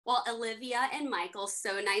Well, Olivia and Michael,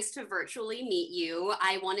 so nice to virtually meet you.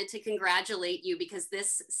 I wanted to congratulate you because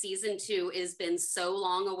this season two has been so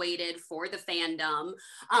long awaited for the fandom.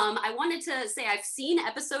 I wanted to say I've seen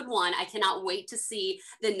episode one. I cannot wait to see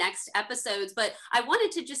the next episodes. But I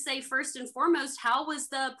wanted to just say, first and foremost, how was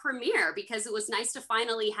the premiere? Because it was nice to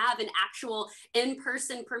finally have an actual in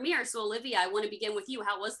person premiere. So, Olivia, I want to begin with you.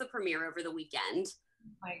 How was the premiere over the weekend?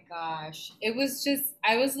 My gosh. It was just,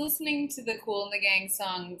 I was listening to the Cool and the Gang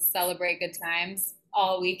song Celebrate Good Times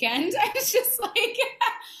all weekend. I was just like,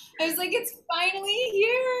 I was like, it's finally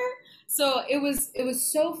here. So it was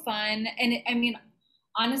so fun. And I mean,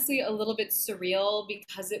 honestly, a little bit surreal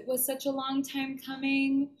because it was such a long time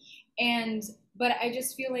coming. And, but I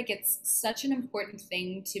just feel like it's such an important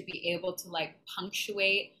thing to be able to like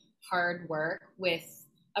punctuate hard work with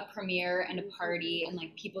a premiere and a party and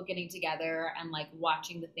like people getting together and like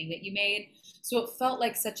watching the thing that you made. So it felt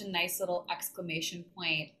like such a nice little exclamation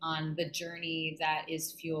point on the journey that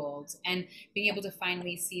is Fueled, and being able to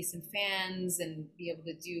finally see some fans and be able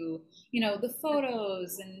to do, the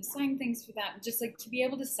photos and sign things for them. Just like to be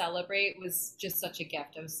able to celebrate was just such a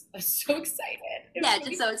gift. I was so excited. It was Yeah, just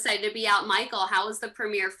really so excited to be out. Michael, how was the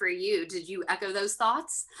premiere for you? Did you echo those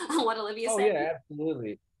thoughts on what Olivia Oh said? yeah,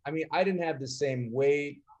 absolutely. I mean, I didn't have the same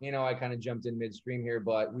weight. I kind of jumped in midstream here,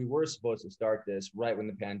 but we were supposed to start this right when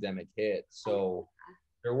the pandemic hit. So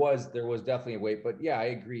there was definitely a wait. But yeah, I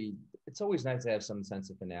agree. It's always nice to have some sense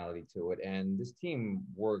of finality to it. And this team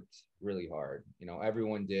worked really hard.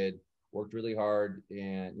 Everyone did worked really hard.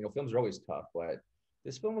 And films are always tough, but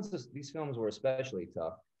these films were especially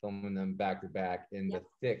tough, filming them back to back in Yeah. the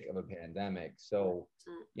thick of a pandemic. So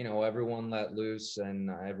everyone let loose and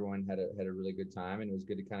everyone had a really good time, and it was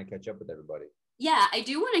good to kind of catch up with everybody. Yeah, I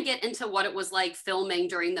do want to get into what it was like filming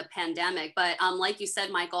during the pandemic, but like you said,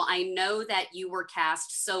 Michael, I know that you were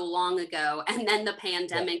cast so long ago and then the Yeah.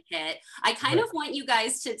 pandemic hit. I kind Right. of want you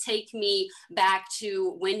guys to take me back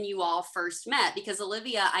to when you all first met because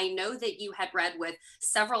Olivia, I know that you had read with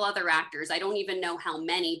several other actors. I don't even know how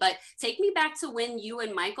many, but take me back to when you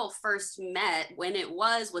and Michael first met, when it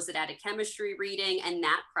was it at a chemistry reading and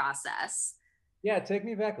that process? Yeah, take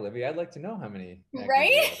me back, Olivia. I'd like to know how many actors you right.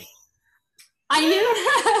 read. I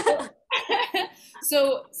knew.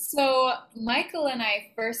 So Michael and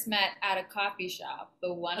I first met at a coffee shop,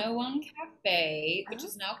 the 101 Cafe, which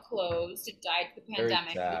is now closed. It died to the Very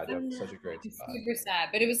pandemic. sad. Oh, That was such a no. great It's spot. super sad,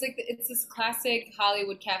 but it was like it's this classic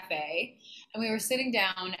Hollywood cafe, and we were sitting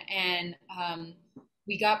down and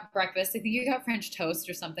we got breakfast. I think you got French toast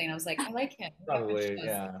or something. And I was like, I like him. We got French Probably, toast,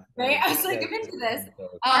 yeah. right? I was like, Yeah, I'm into this.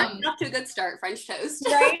 Already Um, off to a good start, French toast.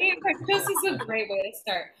 right? French toast is a great way to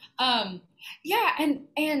start. Yeah,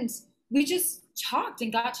 and we just talked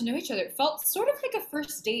and got to know each other. It felt sort of like a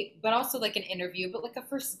first date, but also like an interview, but like a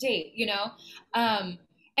first date. Um,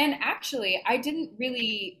 and actually, I didn't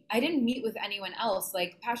meet with anyone else.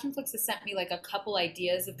 Like Passionflix has sent me like a couple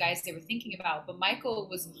ideas of guys they were thinking about, but Michael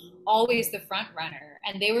was always the front runner,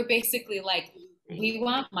 and they were basically like, we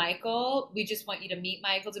want Michael. We just want you to meet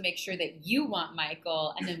Michael to make sure that you want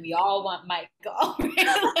Michael, and then we all want Michael.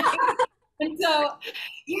 And so,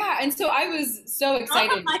 yeah, and so I was so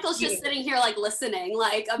excited. Michael's just sitting here like listening,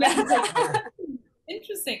 like Yeah, about he's like,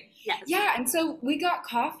 interesting. yes. Yeah, and so we got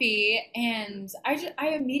coffee, and I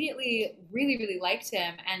immediately really really liked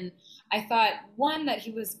him, and I thought one that he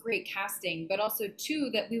was great casting, but also two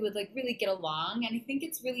that we would like really get along, and I think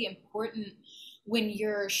it's really important when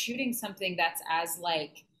you're shooting something that's as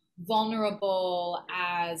like vulnerable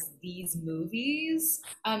as these movies.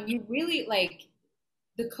 You really like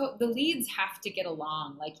the leads have to get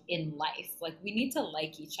along like in life. Like we need to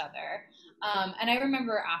like each other. And I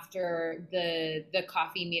remember after the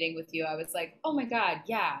coffee meeting with you, I was like, oh my god,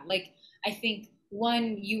 yeah. Like I think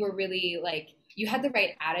one, you were really like you had the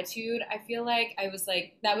right attitude. I feel like I was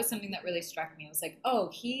like that was something that really struck me. I was like, oh,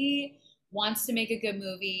 he wants to make a good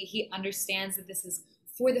movie. He understands that this is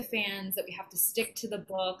for the fans, that we have to stick to the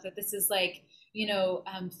book, that this is like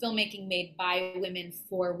filmmaking made by women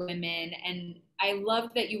for women. And I love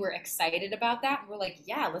that you were excited about that. And we're like,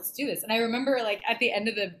 yeah, let's do this. And I remember like at the end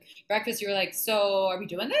of the breakfast, you were like, so are we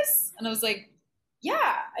doing this? And I was like,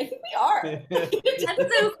 yeah, I think we are.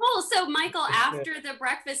 That's so cool. So, Michael, after the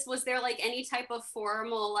breakfast, was there like any type of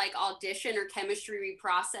formal like audition or chemistry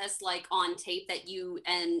process like on tape that you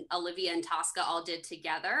and Olivia and Tosca all did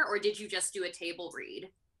together, or did you just do a table read?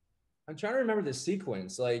 I'm trying to remember the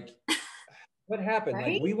sequence. Like, what happened? Like,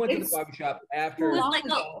 Right? we went to the It's coffee shop It was after, long like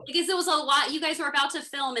ago. because it was a lot. You guys were about to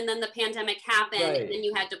film, and then the pandemic happened, and right, then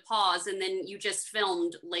you had to pause, and then you just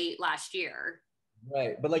filmed late last year.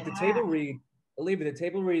 right. But like the Yeah. table read, Olivia, the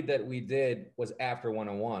table read that we did was after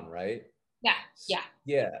 101, right? Yeah. Yeah.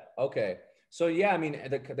 Yeah. Okay. So yeah, I mean,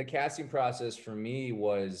 the casting process for me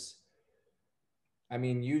was, I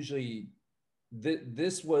mean, usually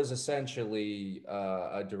this was essentially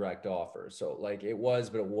a direct offer. So like it was,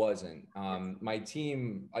 but it wasn't. My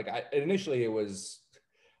team, like initially it was,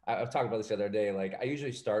 I was talking about this the other day. Like I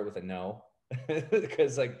usually start with a no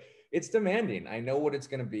because like it's demanding. I know what it's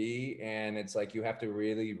going to be. And it's like, you have to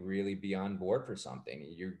really, really be on board for something.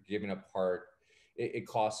 You're giving up part. It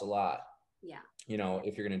costs a lot, Yeah. you know,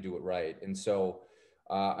 if you're going to do it right. And so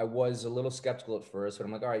I was a little skeptical at first, but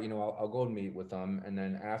I'm like, all right, you know, I'll go and meet with them. And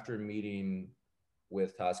then after meeting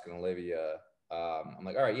with Tosca and Olivia, I'm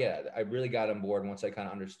like, all right, yeah, I really got on board once I kind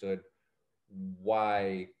of understood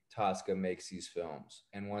why Tosca makes these films.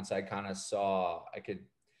 And once I kind of saw, I could,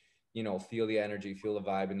 you know, feel the energy, feel the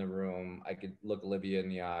vibe in the room. I could look Olivia in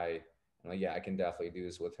the eye. I'm like, yeah, I can definitely do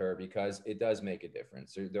this with her because it does make a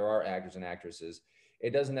difference. There are actors and actresses.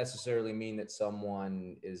 It doesn't necessarily mean that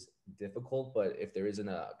someone is difficult, but if there isn't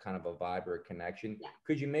a kind of a vibe or a connection, Yeah.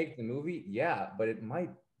 could you make the movie? Yeah, but it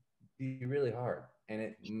might be really hard and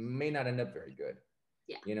it may not end up very good.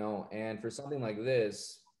 Yeah. You know, and for something like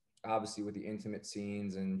this, obviously with the intimate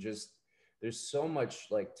scenes and just there's so much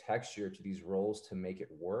like texture to these roles to make it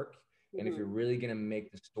work. And if you're really going to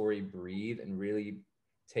make the story breathe and really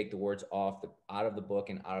take the words out of the book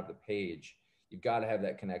and out of the page, you've got to have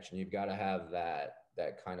that connection. You've got to have that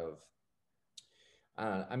kind of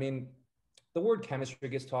I mean, the word chemistry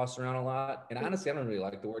gets tossed around a lot. And honestly, I don't really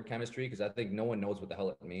like the word chemistry because I think no one knows what the hell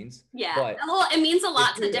it means. Yeah. But Well, it means a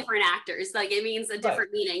lot to real. different actors. Like it means a Right.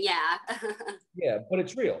 different meaning. Yeah. Yeah, but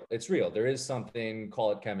it's real. It's real. There is something,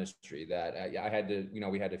 call it chemistry, that I had to, you know,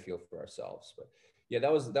 we had to feel for ourselves. But yeah,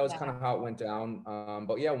 that was kind of how it went down.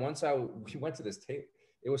 But yeah, we went to this tape,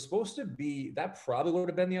 it was supposed to be, that probably would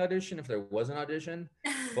have been the audition if there was an audition.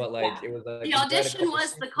 But like it was like The we tried a audition couple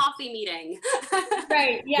was the scenes. coffee meeting.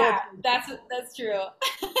 Right. Well, Yeah, that's true.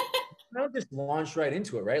 I just launched right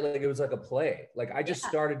into it, right? Like it was like a play. Like I just Yeah.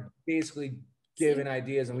 started basically giving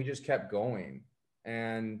ideas and we just kept going.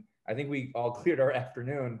 And I think we all cleared our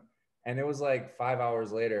afternoon and it was like 5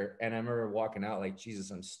 hours later. And I remember walking out like, Jesus,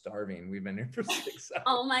 I'm starving. We've been here for 6 hours.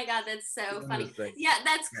 Oh my God, that's so funny. Yeah,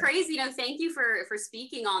 that's crazy. No, thank you for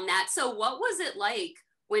speaking on that. So what was it like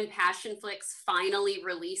when Passionflix finally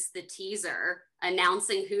released the teaser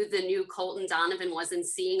announcing who the new Colton Donovan was and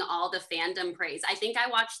seeing all the fandom praise? I think I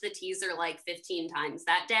watched the teaser like 15 times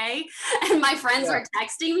that day and my friends were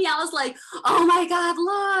texting me. I was like, oh my God,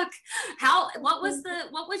 look. What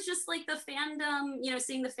was just like the fandom, you know,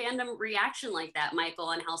 seeing the fandom reaction like that,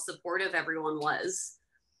 Michael, and how supportive everyone was?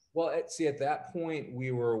 Well, see, at that point,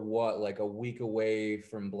 we were like a week away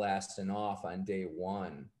from blasting off on day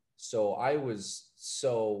one. So I was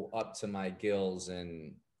so up to my gills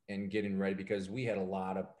and getting ready because we had a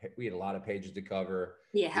lot of pages to cover.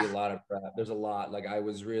 Yeah. We had a lot of prep. There's a lot. Like I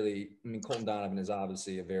mean, Colton Donovan is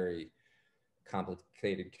obviously a very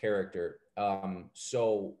complicated character.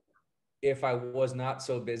 So if I was not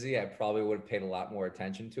so busy, I probably would have paid a lot more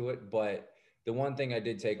attention to it. But the one thing I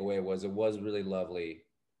did take away was it was really lovely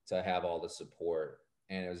to have all the support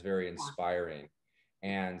and it was very inspiring.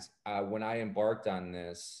 And when I embarked on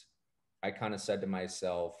this, I kind of said to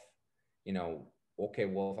myself, you know, okay,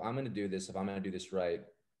 well, if I'm going to do this right,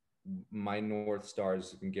 my North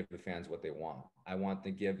Stars can give the fans what they want. I want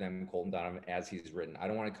to give them Colton Donovan as he's written. I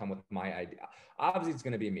don't want to come with my idea. Obviously, it's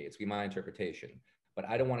going to be me. It's going to be my interpretation. But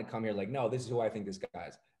I don't want to come here like, no, this is who I think this guy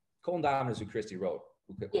is. Colton Donovan is who Christy wrote,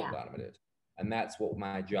 who Colton Donovan is. And that's what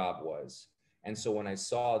my job was. And so when I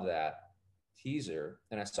saw that teaser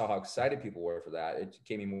and I saw how excited people were for that, it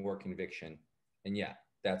gave me more conviction. And yeah,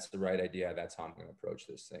 that's the right idea. That's how I'm going to approach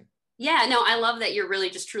this thing. Yeah, no, I love that you're really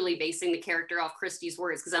just truly basing the character off Christie's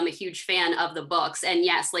words because I'm a huge fan of the books. And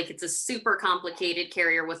yes, like it's a super complicated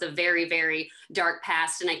character with a very, very dark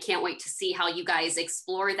past. And I can't wait to see how you guys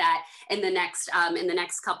explore that in the next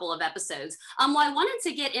couple of episodes. Well, I wanted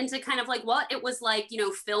to get into kind of like what it was like, you know,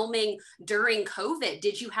 filming during COVID.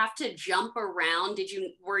 Did you have to jump around?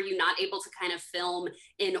 Were you not able to kind of film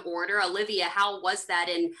in order? Olivia, how was that?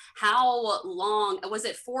 And how long was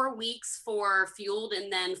it? 4 weeks for Fueled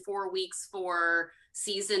and then 4 weeks for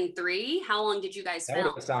season 3? How long did you guys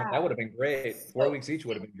film? That would have been great. 4 weeks each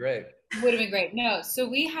would have been great. Would have been great. No, so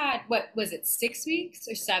we had, what was it, 6 weeks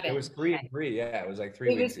or 7? It was 3 and 3. Yeah, it was like 3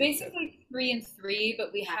 weeks. It was basically 3 and 3,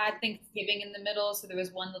 but we had Thanksgiving in the middle, so there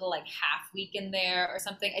was one little like half week in there or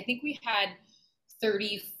something. I think we had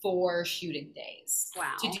 34 shooting days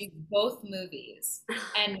to do both movies,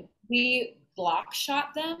 and we block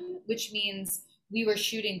shot them, which means we were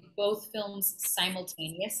shooting both films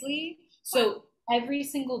simultaneously. So every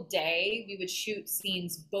single day we would shoot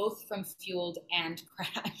scenes both from Fueled and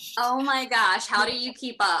Crashed. Oh my gosh, how do you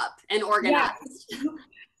keep up and Yeah. organize?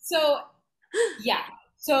 So yeah.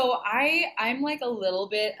 So I'm like a little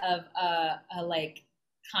bit of a like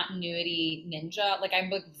continuity ninja. Like I'm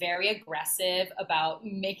like very aggressive about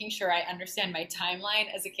making sure I understand my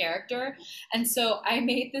timeline as a character. And so I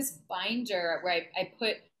made this binder where I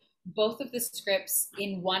put both of the scripts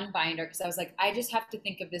in one binder because I was like, I just have to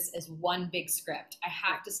think of this as one big script. I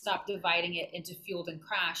have to stop dividing it into Fueled and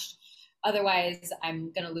Crashed. Otherwise,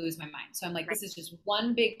 I'm going to lose my mind. So I'm like, this is just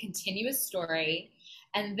one big continuous story.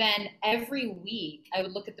 And then every week, I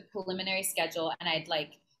would look at the preliminary schedule and I'd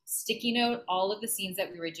like sticky note all of the scenes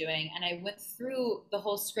that we were doing. And I went through the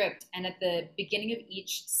whole script. And at the beginning of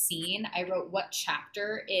each scene, I wrote what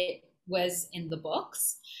chapter it was in the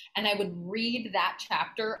books. And I would read that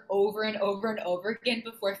chapter over and over and over again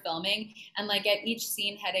before filming. And like at each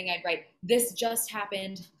scene heading, I'd write, this just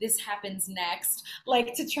happened, this happens next,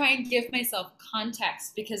 like to try and give myself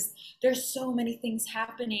context because there's so many things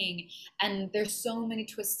happening and there's so many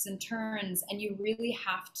twists and turns. And you really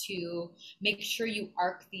have to make sure you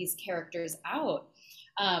arc these characters out.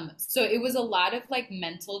 So it was a lot of like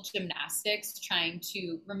mental gymnastics trying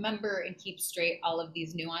to remember and keep straight all of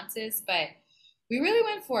these nuances, but we really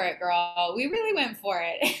went for it, girl. We really went for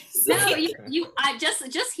it. No, I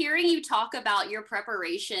just hearing you talk about your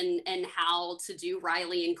preparation and how to do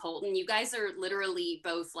Riley and Colton, you guys are literally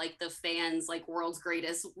both like the fans, like world's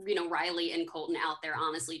greatest, Riley and Colton out there,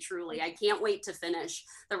 honestly, truly. I can't wait to finish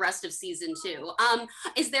the rest of season 2.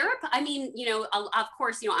 Is there of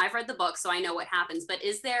course, I've read the book, so I know what happens, but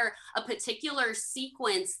is there a particular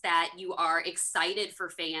sequence that you are excited for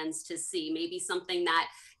fans to see? Maybe something that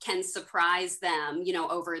can surprise them,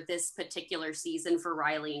 over this particular season for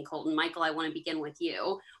Riley and Colton. Michael, I want to begin with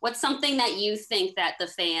you. What's something that you think that the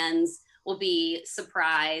fans will be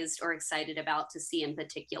surprised or excited about to see in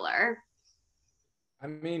particular? I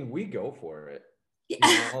mean, we go for it.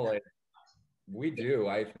 Yeah. Like we do.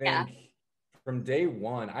 I think from day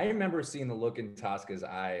one, I remember seeing the look in Tosca's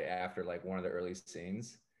eye after like one of the early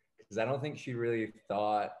scenes, because I don't think she really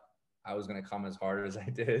thought I was going to come as hard as I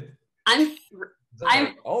did. I'm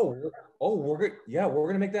like, we're good. Yeah, we're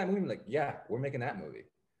gonna make that movie. I'm like, yeah, we're making that movie.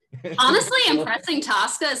 Honestly, impressing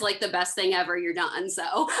Tosca is like the best thing ever you're done.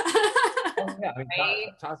 So yeah, I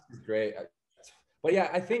mean, Tosca's great. But yeah,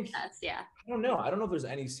 I think I don't know. I don't know if there's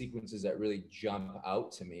any sequences that really jump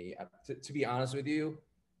out to me. To be honest with you,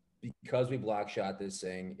 because we block shot this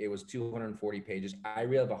thing, it was 240 pages. I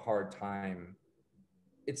really have a hard time.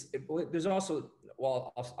 There's also,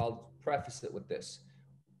 well, I'll preface it with this.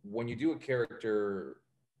 When you do a character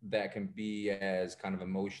that can be as kind of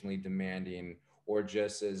emotionally demanding or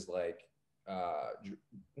just as like,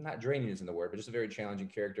 not draining isn't the word, but just a very challenging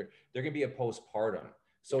character, there can be a postpartum.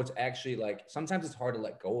 So it's actually like, sometimes it's hard to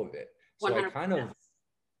let go of it. So 100%. I kind of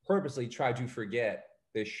purposely try to forget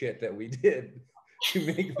this shit that we did to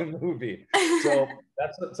make the movie. So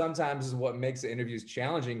that's what sometimes is what makes the interviews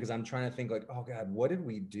challenging, because I'm trying to think like, oh God, what did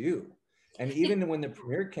we do? And even when the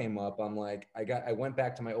premiere came up, I'm like, I went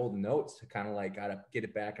back to my old notes to kind of like gotta get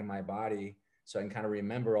it back in my body so I can kind of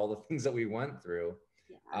remember all the things that we went through.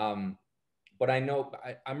 Yeah. But I know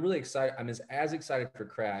I'm really excited. I'm as excited for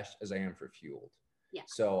Crashed as I am for Fueled. Yeah.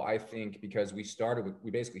 So I think because we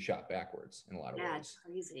basically shot backwards in a lot of ways. It's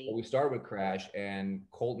crazy. But we started with Crash, and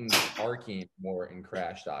Colton's arcing more in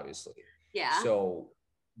Crashed, obviously. Yeah. So,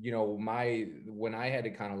 when I had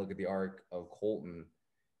to kind of look at the arc of Colton,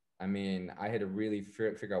 I mean, I had to really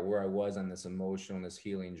figure out where I was on this emotional, this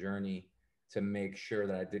healing journey to make sure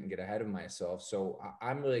that I didn't get ahead of myself. So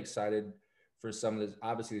I'm really excited for some of this.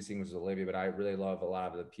 Obviously, the scene was with Olivia, but I really love a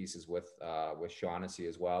lot of the pieces with Shaughnessy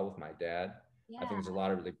as well, with my dad. Yeah. I think there's a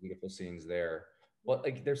lot of really beautiful scenes there. But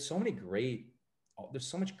like, there's so much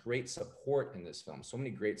great support in this film, so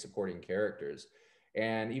many great supporting characters.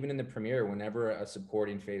 And even in the premiere, whenever a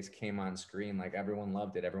supporting face came on screen, like everyone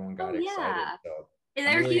loved it. Everyone got excited. So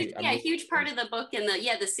they're a huge part of the book and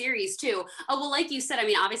the series too. Oh, well, like you said, I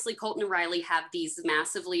mean, obviously Colton and Riley have these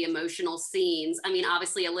massively emotional scenes. I mean,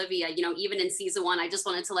 obviously Olivia, even in season 1, I just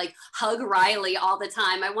wanted to like hug Riley all the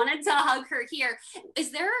time. I wanted to hug her here.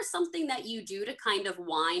 Is there something that you do to kind of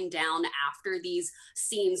wind down after these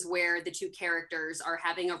scenes where the two characters are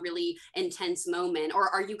having a really intense moment? Or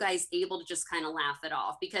are you guys able to just kind of laugh it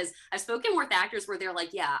off? Because I've spoken with actors where they're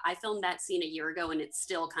like, yeah, I filmed that scene a year ago and it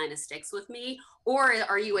still kind of sticks with me. Or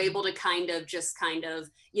are you able to kind of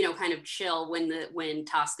chill when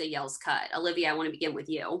Tosca yells cut? Olivia, I want to begin with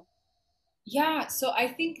you. Yeah, so I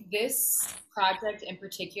think this project in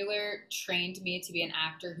particular trained me to be an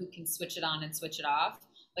actor who can switch it on and switch it off.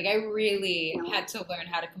 Like I really had to learn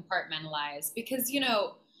how to compartmentalize because, you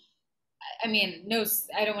know, I mean, no,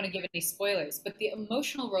 I don't want to give any spoilers, but the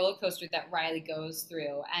emotional roller coaster that Riley goes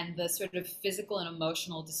through and the sort of physical and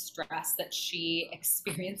emotional distress that she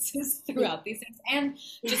experiences throughout these things, and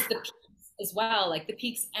just the peaks as well, like the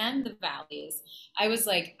peaks and the valleys. I was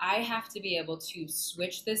like, I have to be able to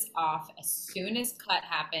switch this off as soon as cut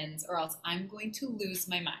happens, or else I'm going to lose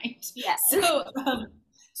my mind. Yes.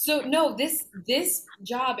 So no, this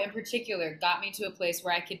job in particular got me to a place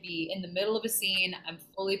where I could be in the middle of a scene, I'm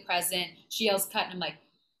fully present. She yells cut, and I'm like,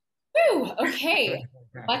 "Whew, okay,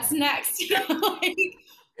 what's next?" You know, like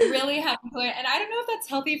really having to learn. And I don't know if that's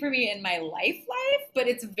healthy for me in my life, but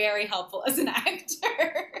it's very helpful as an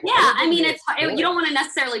actor. Yeah, I mean, you don't want to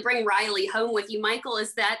necessarily bring Riley home with you. Michael,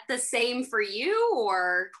 is that the same for you,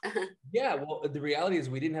 or? Yeah, well, the reality is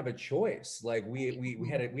we didn't have a choice. Like we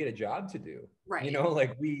had a job to do. Right. You know,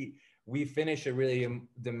 like we finish a really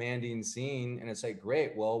demanding scene, and it's like,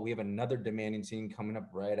 great. Well, we have another demanding scene coming up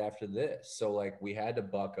right after this. So like we had to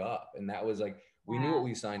buck up, and that was like we knew what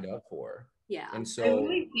we signed up for. Yeah. And so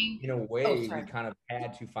really think, in a way, we kind of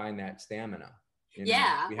had to find that stamina. You know?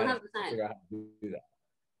 Yeah, we had 100%. to figure out how to do that.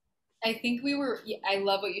 I think I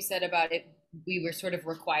love what you said about it. We were sort of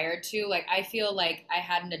required to. Like, I feel like I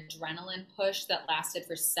had an adrenaline push that lasted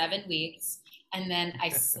for 7 weeks, and then I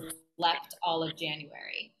slept all of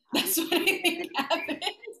January. That's what I think happened.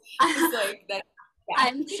 It's like that. Yeah.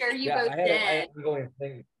 I'm sure you both did.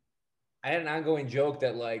 I had an ongoing joke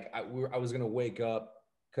that like I was gonna wake up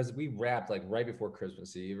because we wrapped like right before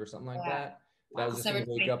Christmas Eve or something like that. Wow. I was just gonna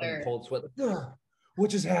wake up in cold sweat. Like, what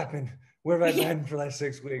just happened? Where have I been for like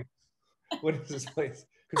 6 weeks? What is this place?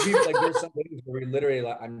 Because like there's some days where we literally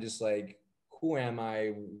like, I'm just like, who am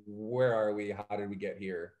I? Where are we? How did we get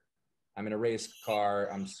here? I'm in a race car.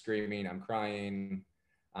 I'm screaming. I'm crying.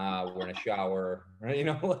 We're in a shower. Right? You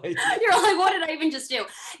know, like you're like, what did I even just do?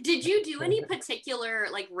 Did you do any particular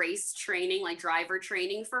like race training, like driver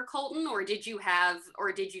training for Colton, or did you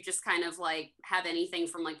just kind of like have anything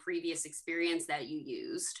from like previous experience that you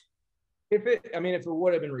used? If it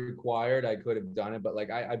would have been required, I could have done it. But like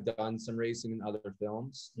I've done some racing in other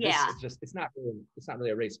films. Yeah, it's not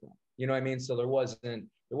really a race film. You know what I mean? So there wasn't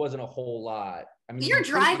a whole lot. I mean, you're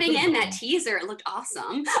driving in that teaser. It looked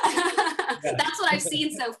awesome. Yeah. That's what I've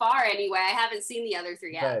seen so far. Anyway, I haven't seen the other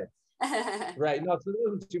 3 yet. Right. Right. No, so there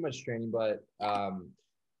wasn't too much training, but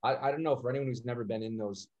I don't know, for anyone who's never been in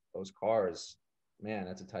those cars, man,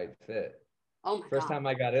 that's a tight fit. Oh my First time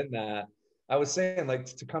I got in that. I was saying, like,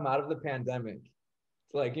 to come out of the pandemic,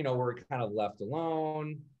 like, you know, we're kind of left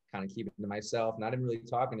alone, kind of keeping to myself, not even really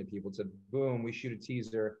talking to people, to boom, we shoot a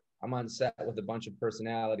teaser. I'm on set with a bunch of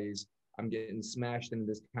personalities. I'm getting smashed into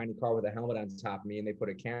this tiny car with a helmet on top of me, and they put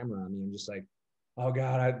a camera on me. I'm just like, oh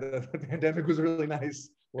God, the pandemic was really nice.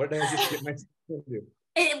 What did I just get myself into?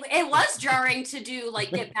 It was jarring to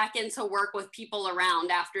get back into work with people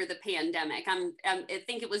around after the pandemic. I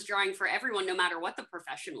think it was jarring for everyone, no matter what the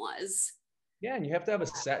profession was. Yeah, and you have to have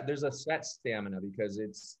there's a set stamina, because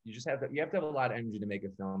you have to have a lot of energy to make a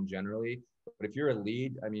film generally. But if you're a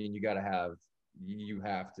lead, I mean, you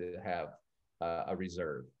have to have a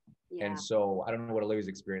reserve. Yeah. And so I don't know what Olivia's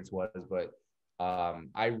experience was, but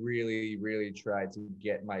I really, really tried to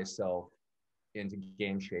get myself into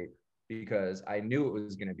game shape, because I knew it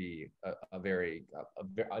was going to be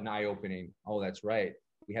an eye-opening. Oh, that's right.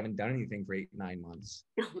 We haven't done anything for 8-9 months.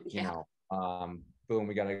 Yeah. You know, boom,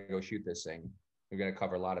 we got to go shoot this thing. We're going to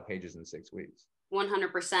cover a lot of pages in 6 weeks.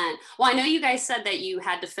 100%. Well, I know you guys said that you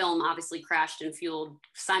had to film, obviously, Crashed and Fueled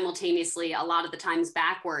simultaneously, a lot of the times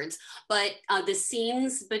backwards, but the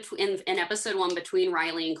scenes in episode 1 between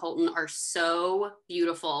Riley and Colton are so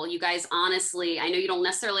beautiful. You guys, honestly, I know you don't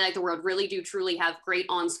necessarily like the word, really do truly have great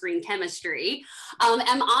on-screen chemistry.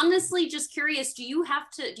 I'm honestly just curious, do you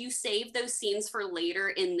save those scenes for later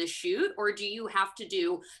in the shoot, or do you have to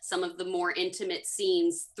do some of the more intimate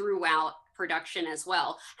scenes throughout production as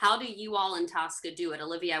well? How do you all and Tosca do it?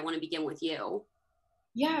 Olivia, I want to begin with you.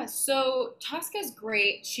 Yeah, so Tosca's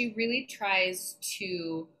great. She really tries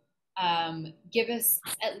to give us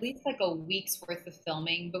at least like a week's worth of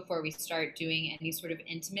filming before we start doing any sort of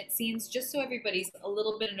intimate scenes, just so everybody's a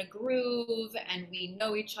little bit in a groove and we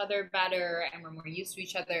know each other better and we're more used to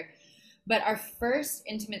each other. But our first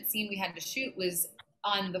intimate scene we had to shoot was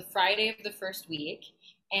on the Friday of the first week,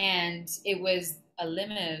 and it was a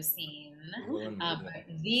limo scene,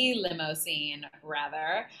 the limo scene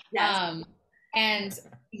rather. Yes. And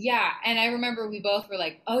I remember we both were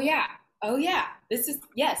like, oh yeah, this is,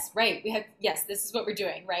 yes, right. This is what we're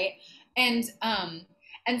doing. Right. And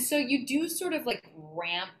so you do sort of like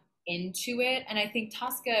ramp into it. And I think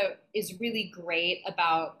Tosca is really great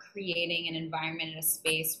about creating an environment and a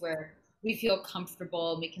space where we feel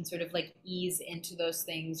comfortable and we can sort of like ease into those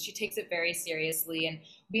things. She takes it very seriously. And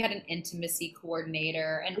we had an intimacy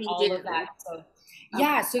coordinator and We all do. of that. So, Okay.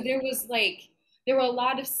 yeah, so there were a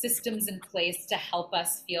lot of systems in place to help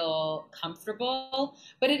us feel comfortable.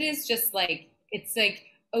 But it is just like, it's like,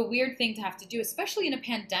 a weird thing to have to do, especially in a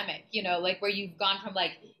pandemic, like where you've gone from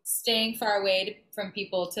like staying far away from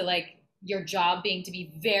people to like your job being to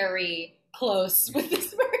be very close with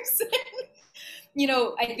this person.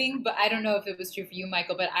 I think, but I don't know if it was true for you,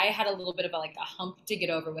 Michael, but I had a little bit of like a hump to get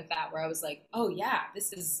over with that where I was like, oh yeah,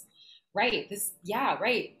 this is right. Yeah,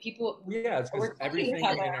 right. People, Yeah, it's because we're touching everything each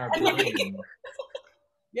other. in our brain.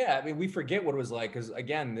 Yeah, I mean, we forget what it was like because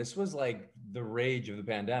again, this was like the rage of the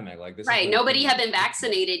pandemic. Like this is Right. when Nobody things. had been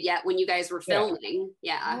vaccinated yet when you guys were Yeah, filming.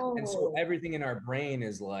 Yeah. and so Oh, everything in our brain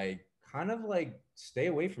is like kind of like stay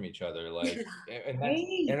away from each other. Like, and right.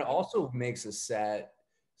 it also makes a set.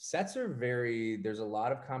 Sets are very. There's a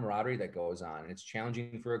lot of camaraderie that goes on, and it's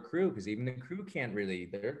challenging for a crew because even the crew can't really.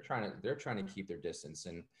 They're trying to keep their distance,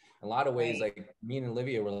 and in a lot of ways, Right. like me and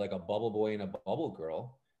Olivia were like a bubble boy and a bubble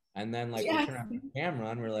girl. And then like we Yes. turn on the camera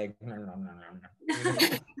and we're like,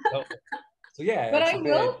 so, so yeah, But it's a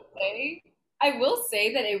bit. I will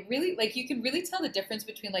say that it really, like, you can really tell the difference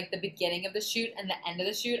between like the beginning of the shoot and the end of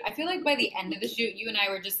the shoot. I feel like by the end of the shoot, you and I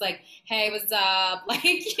were just like, "Hey, what's up?" Like,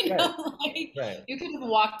 Right, like right. you could have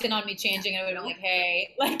walked in on me changing, and I would have been like,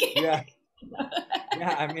 "Hey," like, Yeah,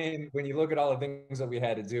 yeah. I mean, when you look at all the things that we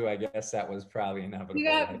had to do, I guess that was probably you inevitable,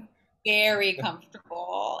 got right? very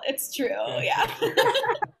comfortable. It's true, Yeah.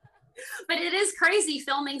 yeah. But it is crazy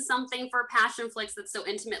filming something for Passionflix that's so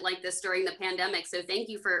intimate like this during the pandemic. So thank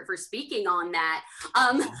you for speaking on that.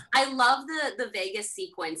 I love the Vegas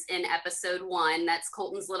sequence in episode 1. That's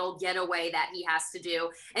Colton's little getaway that he has to do,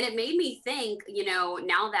 and it made me think.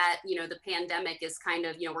 Now that the pandemic is kind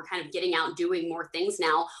of we're kind of getting out doing more things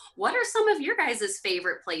now. What are some of your guys'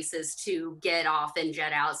 favorite places to get off and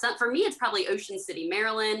jet out? So for me, it's probably Ocean City,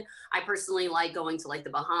 Maryland. I personally like going to like the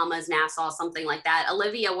Bahamas, Nassau, something like that.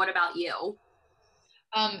 Olivia, what about you?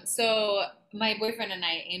 So my boyfriend and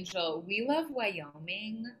I, Angel, we love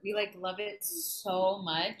Wyoming. We like love it so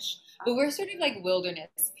much, but we're sort of like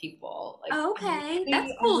wilderness people. Like Okay,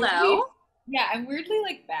 that's I'm cool though. weirdly, yeah, I'm weirdly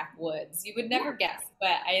like backwoods. You would never guess,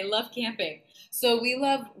 but I love camping. So we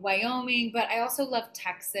love Wyoming, but I also love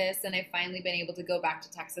Texas, and I've finally been able to go back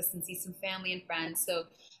to Texas and see some family and friends. So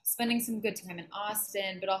spending some good time in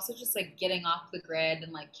Austin, but also just like getting off the grid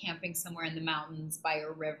and like camping somewhere in the mountains by a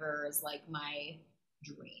river is like my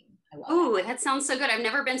dream. I love it. Ooh, that sounds so good. I've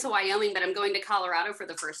never been to Wyoming, but I'm going to Colorado for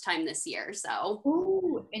the first time this year. So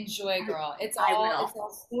Ooh, enjoy, girl. I will. It's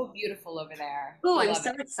all so beautiful over there. Oh, You'll I'm love so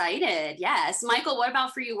it. excited. Yes. Michael, what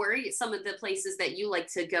about for you? Where are some of the places that you like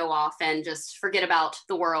to go off and just forget about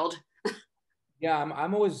the world? Yeah,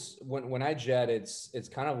 I'm always when I jet, it's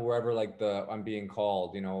kind of wherever like I'm being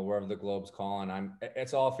called, wherever the globe's calling.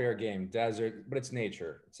 It's all fair game, desert, but it's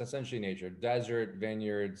nature. It's essentially nature, desert,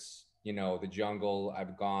 vineyards, the jungle.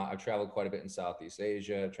 I've traveled quite a bit in Southeast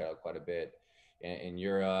Asia, traveled quite a bit in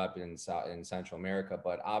Europe and in Central America.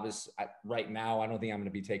 But obviously, right now, I don't think I'm going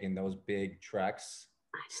to be taking those big treks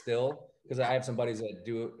still because I have some buddies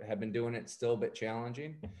that have been doing it still a bit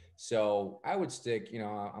challenging. So I would stick,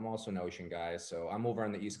 I'm also an ocean guy. So I'm over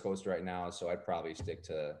on the East Coast right now. So I'd probably stick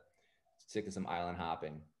to some island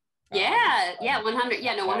hopping. Yeah, yeah, 100.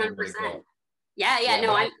 Yeah, no, That's how I really 100%. go. Yeah, yeah, Yeah, no,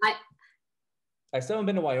 but I I still haven't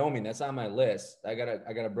been to Wyoming. That's on my list. I got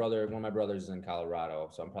a brother. One of my brothers is in Colorado,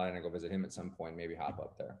 so I'm probably gonna go visit him at some point. Maybe hop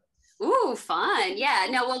up there. ooh, fun. Yeah,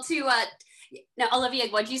 no, well, no, Olivia,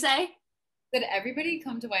 what'd you say? That everybody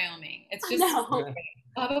come to Wyoming. It's just so No. great.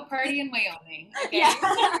 I'll have a party in Wyoming. Yeah.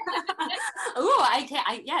 Okay. Oh, I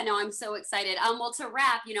can't. Yeah, no, I'm so excited. Well, to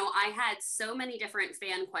wrap, I had so many different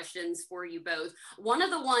fan questions for you both. One of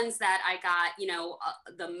the ones that I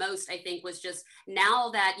got, the most, I think, was just now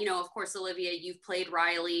that, of course, Olivia, you've played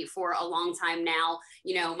Riley for a long time now.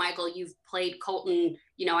 Michael, you've played Colton.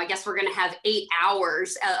 I guess we're going to have 8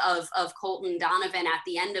 hours of Colton Donovan at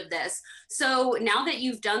the end of this. So now that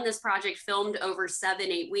you've done this project, filmed over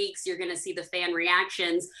 7-8 weeks, you're going to see the fan reactions.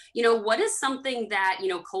 What is something that,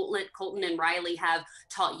 Colton and Riley have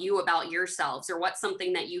taught you about yourselves, or what's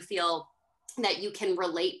something that you feel that you can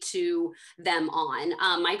relate to them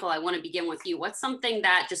on? Michael, I want to begin with you. What's something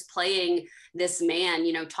that just playing this man,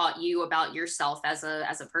 taught you about yourself as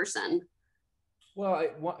a person? Well,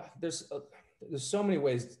 there's so many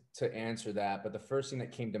ways to answer that, but the first thing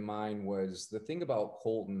that came to mind was the thing about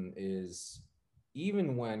Colton is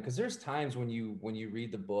even when, because there's times when you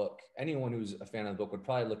read the book, anyone who's a fan of the book would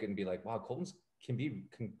probably look at it and be like, wow, Colton can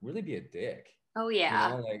really be a dick. Oh You yeah.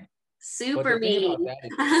 know, like, but Super the thing about mean.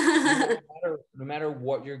 that is no matter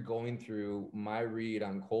what you're going through, my read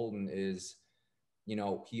on Colton is, you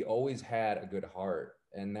know, he always had a good heart.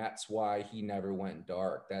 And that's why he never went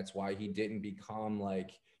dark. That's why he didn't become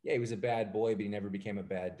like, yeah, he was a bad boy, but he never became a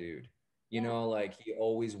bad dude. You know, like he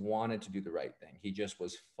always wanted to do the right thing. He just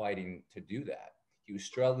was fighting to do that. He was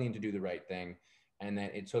struggling to do the right thing. And then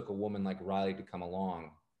it took a woman like Riley to come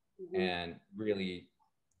along and really,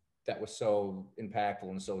 that was so impactful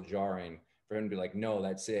and so jarring for him to be like, no,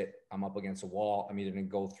 that's it. I'm up against a wall. I'm either going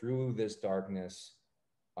to go through this darkness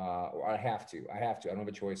or I have to. I don't have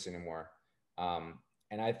a choice anymore.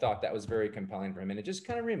 And I thought that was very compelling for him. And it just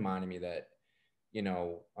kind of reminded me that, you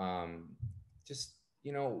know, just,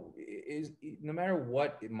 you know, is no matter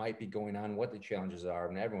what it might be going on, what the challenges are,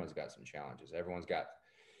 and everyone's got some challenges. Everyone's got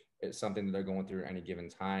something that they're going through at any given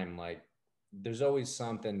time. Like there's always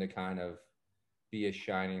something to kind of be a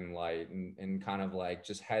shining light and kind of like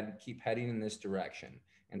just keep heading in this direction.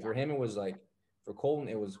 And for him, it was like, for Colton,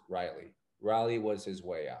 it was Riley. Riley was his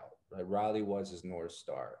way out. Right? Riley was his North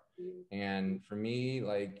Star. And for me,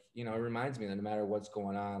 like, you know, it reminds me that no matter what's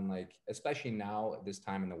going on, like, especially now at this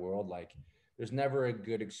time in the world, like, there's never a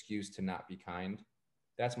good excuse to not be kind.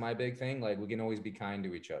 That's my big thing. Like, we can always be kind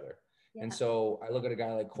to each other. Yeah. And so I look at a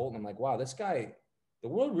guy like Colton, I'm like, wow, this guy, the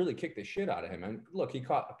world really kicked the shit out of him. And look, he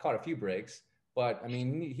caught a few breaks, but I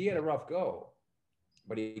mean, he had a rough go,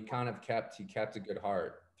 but he kept a good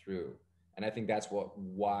heart through. And I think that's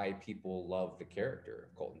why people love the character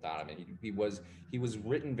of Colton Donovan. He was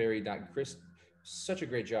written Chris, such a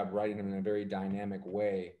great job writing him in a very dynamic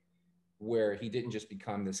way, where he didn't just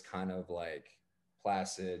become this kind of like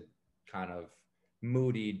placid, kind of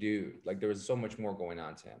moody dude. Like there was so much more going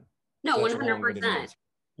on to him. No, 100%.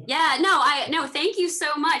 Yeah, no, thank you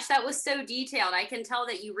so much. That was so detailed. I can tell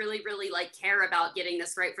that you really, really like care about getting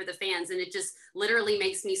this right for the fans. And it just literally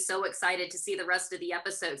makes me so excited to see the rest of the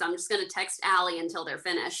episodes. I'm just going to text Allie until they're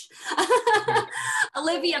finished.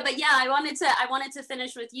 Olivia, but yeah, I wanted to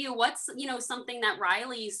finish with you. What's, you know, something that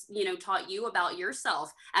Riley's, you know, taught you about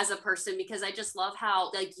yourself as a person? Because I just love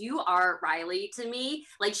how like you are Riley to me.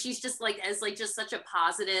 Like she's just like, as like just such a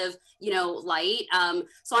positive, you know, light.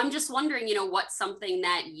 So I'm just wondering, you know, what's something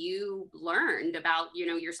that you learned about, you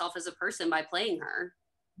know, yourself as a person by playing her?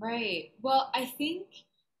 Right. Well, I think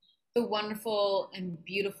the wonderful and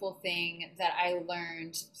beautiful thing that I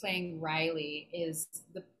learned playing Riley is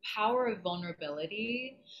the power of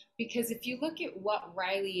vulnerability. Because if you look at what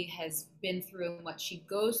Riley has been through and what she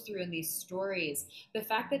goes through in these stories, the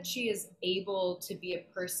fact that she is able to be a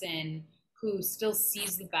person who still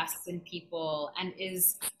sees the best in people and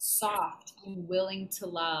is soft and willing to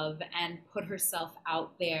love and put herself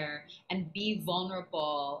out there and be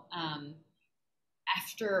vulnerable,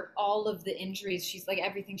 after all of the injuries, she's like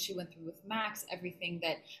everything she went through with Max, everything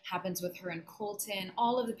that happens with her and Colton,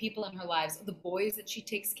 all of the people in her lives, the boys that she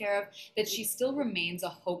takes care of, that she still remains a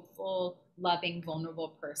hopeful, loving,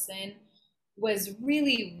 vulnerable person, was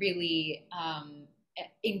really, really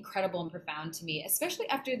incredible and profound to me, especially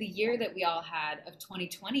after the year that we all had of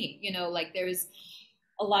 2020. You know, like there's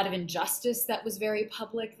a lot of injustice that was very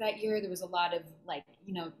public that year. There was a lot of like,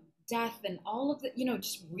 you know, death and all of the, you know,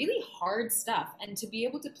 just really hard stuff. And to be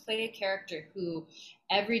able to play a character who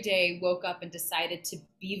every day woke up and decided to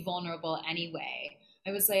be vulnerable anyway,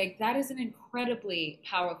 I was like, that is an incredibly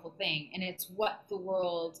powerful thing. And it's what the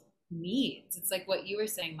world needs. It's like what you were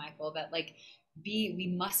saying, Michael, that like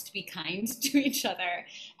we must be kind to each other.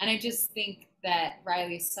 And I just think that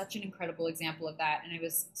Riley is such an incredible example of that. And I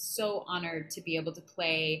was so honored to be able to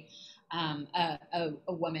play a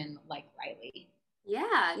woman like Riley.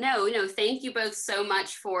 Yeah, no, thank you both so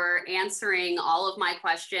much for answering all of my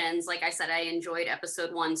questions. Like I said, I enjoyed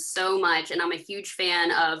episode 1 so much, and I'm a huge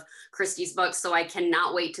fan of Christy's book, so I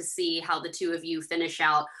cannot wait to see how the two of you finish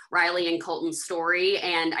out Riley and Colton's story,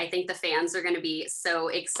 and I think the fans are going to be so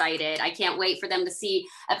excited. I can't wait for them to see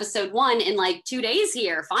episode 1 in like 2 days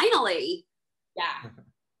here, finally. Yeah.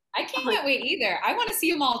 I can't wait either. I want to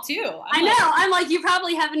see them all too. I know. I'm like, you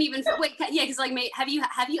probably haven't even wait. Yeah, because like, have you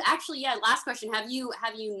actually? Yeah. Last question. Have you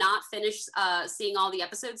not finished seeing all the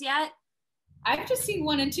episodes yet? I've just seen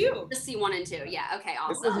 1 and 2. Just see 1 and 2. Yeah. Okay.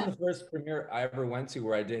 Awesome. This wasn't the first premiere I ever went to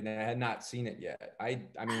where I had not seen it yet. I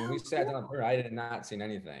mean, when we sat down, I had not seen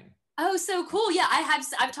anything. Oh, so cool. Yeah,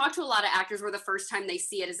 I've talked to a lot of actors where the first time they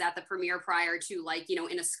see it is at the premiere prior to like, you know,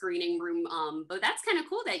 in a screening room. But that's kind of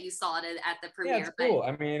cool that you saw it at the Yeah, premiere. it's cool.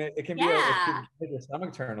 I mean, it can be it Yeah. can make your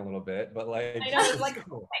stomach turn a little bit, but like, I know, it's like,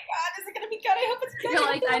 cool. oh my God, is it gonna be good? I hope it's good. You're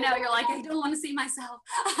like, I know, you're like, I don't want to see myself.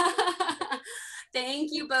 Thank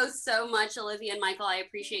you both so much, Olivia and Michael. I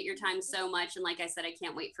appreciate your time so much. And like I said, I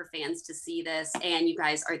can't wait for fans to see this. And you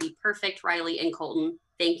guys are the perfect Riley and Colton.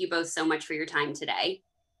 Thank you both so much for your time today.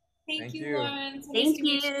 Thank you, Lauren. So nice Thank to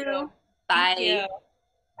meet you. you. Thank Bye. you.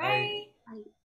 Bye. Bye. Bye.